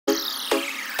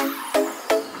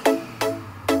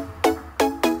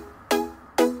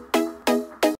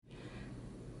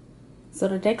So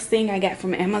the next thing I got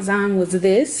from Amazon was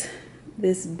this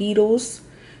Beetles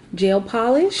gel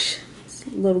polish. It's a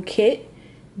little kit.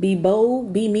 Be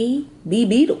bold, be me, be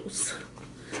Beetles.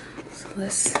 So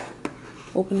let's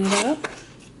open it up.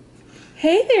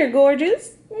 Hey there,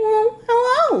 gorgeous. Well,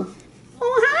 hello.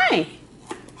 Oh, hi.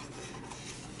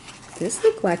 This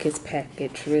looks like it's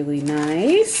packaged really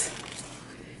nice.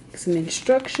 Some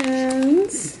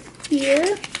instructions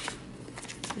here.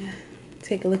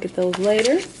 Take a look at those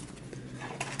later.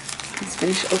 Let's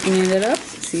finish opening it up.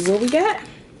 See what we got.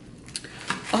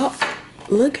 Oh,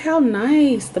 look how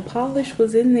nice. The polish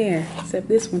was in there. Except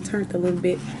this one turned a little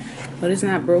bit. But it's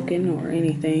not broken or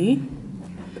anything.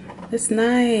 It's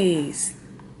nice.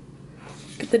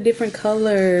 Look at the different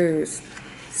colors.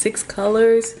 6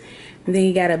 colors. And then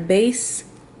you got a base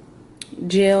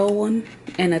gel one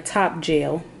and a top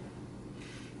gel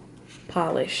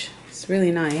polish. It's really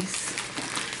nice.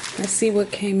 Let's see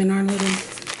what came in our little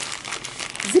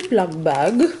Ziploc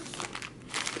bag.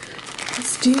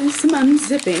 Let's do some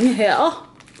unzipping here.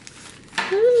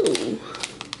 Ooh.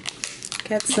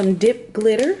 Got some dip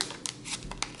glitter.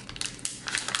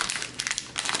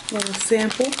 Little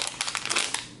sample.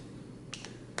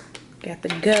 Got the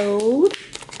gold.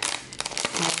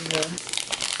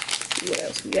 What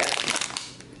else we got?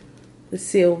 The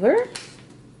silver.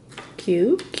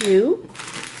 Cute, cute.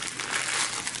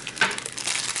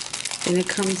 And it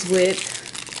comes with,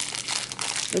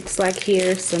 looks like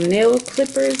here, some nail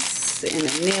clippers and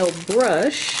a nail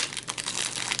brush.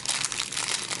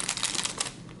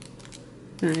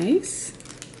 Nice.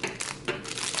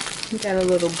 We got a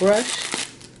little brush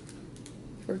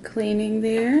for cleaning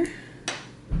there.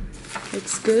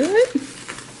 Looks good.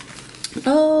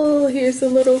 Oh, here's the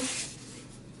little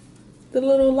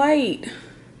light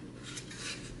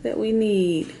that we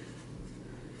need.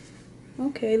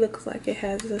 Okay, looks like it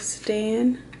has a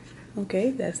stand.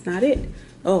 Okay, that's not it.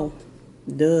 Oh,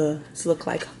 duh. This looks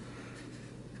like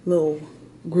little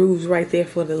grooves right there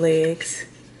for the legs.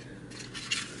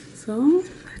 So,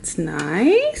 that's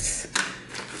nice.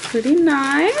 Pretty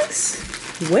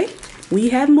nice. Wait, we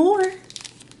have more.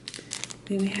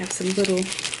 Then we have some little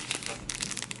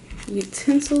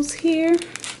utensils here.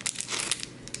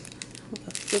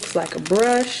 Looks like a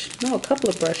brush. No, a couple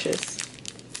of brushes.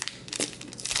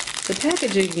 The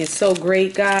packaging is so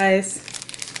great, guys.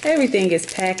 Everything is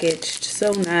packaged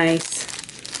so nice.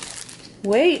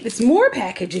 Wait, there's more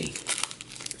packaging.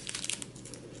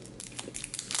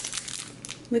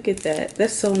 Look at that.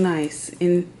 That's so nice.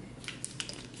 And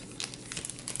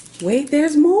wait,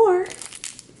 there's more.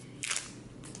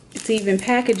 It's even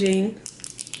packaging.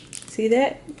 See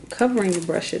that? Covering the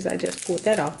brushes. I just pulled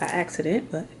that off by accident,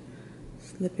 but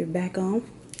slip it back on.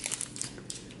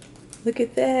 Look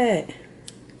at that.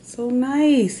 So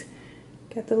nice.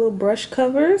 Got the little brush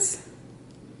covers.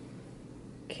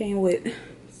 Came with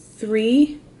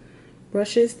 3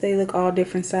 brushes. They look all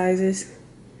different sizes.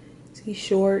 See,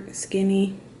 short,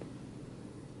 skinny,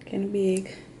 kind of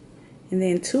big. And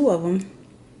then 2 of them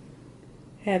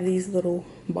have these little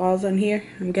balls on here.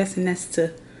 I'm guessing that's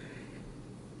to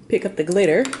pick up the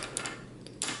glitter.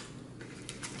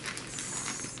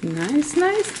 Nice,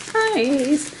 nice,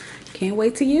 nice. Can't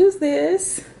wait to use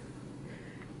this.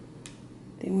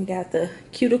 Then we got the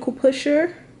cuticle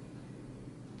pusher.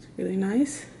 It's really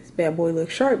nice. This bad boy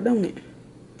looks sharp, don't it?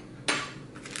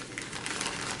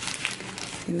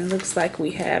 And it looks like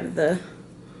we have the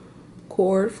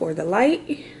cord for the light.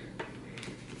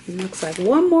 It looks like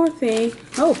one more thing.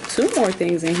 Oh, 2 more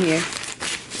things in here.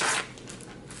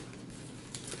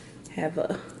 Have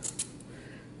a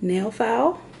nail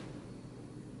file.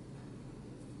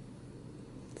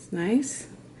 It's nice.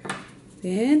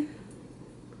 Then,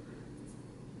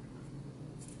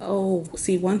 oh,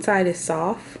 see, one side is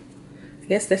soft. I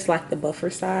guess that's like the buffer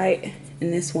side.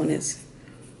 And this one is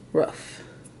rough.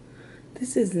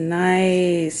 This is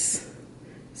nice.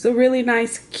 It's a really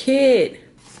nice kit.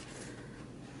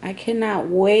 I cannot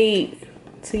wait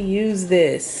to use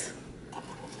this.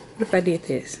 What if I did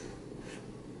this?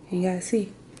 Can you guys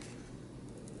see?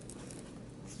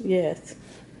 Yes.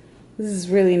 This is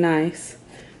really nice.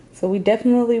 So we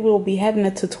definitely will be having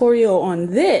a tutorial on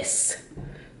this,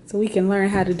 so we can learn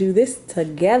how to do this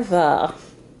together.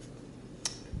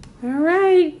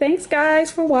 Alright, thanks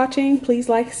guys for watching. Please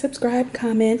like, subscribe,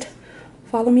 comment.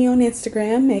 Follow me on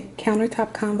Instagram at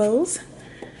Countertop Convos.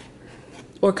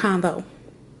 Or Convo.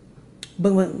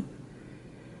 Boom boom.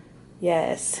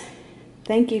 Yes.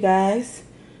 Thank you guys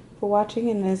for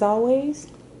watching, and as always,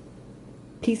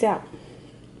 peace out.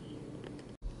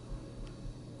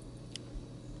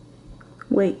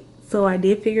 Wait, so I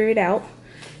did figure it out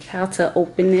how to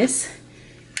open this.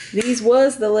 These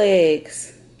was the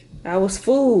legs. I was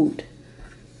fooled.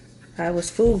 I was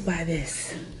fooled by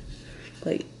this.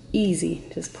 But easy.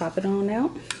 Just pop it on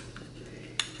out.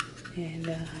 And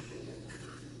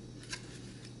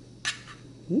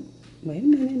wait a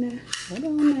minute now. Hold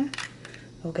on now.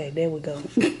 Okay, there we go.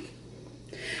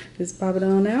 Just pop it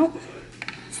on out.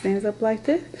 Stands up like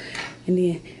this. And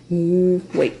then,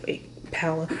 wait,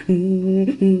 power.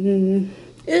 Ooh,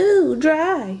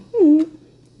 dry.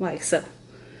 Like so.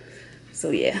 So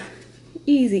yeah,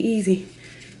 easy.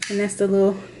 And that's the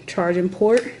little charging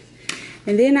port.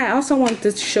 And then I also wanted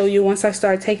to show you, once I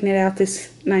start taking it out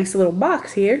this nice little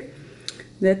box here,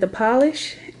 that the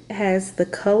polish has the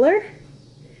color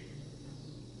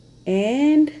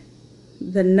and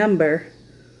the number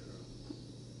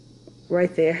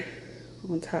right there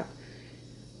on top.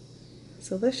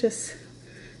 So let's just,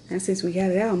 and since we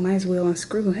got it out, might as well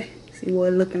unscrew it. See what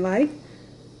it's looking like.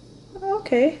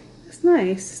 Okay, that's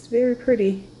nice. It's very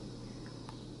pretty.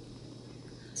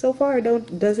 So far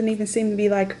it doesn't even seem to be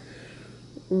like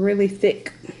really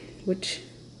thick, which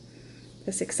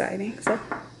that's exciting. So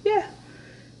yeah,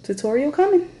 tutorial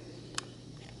coming.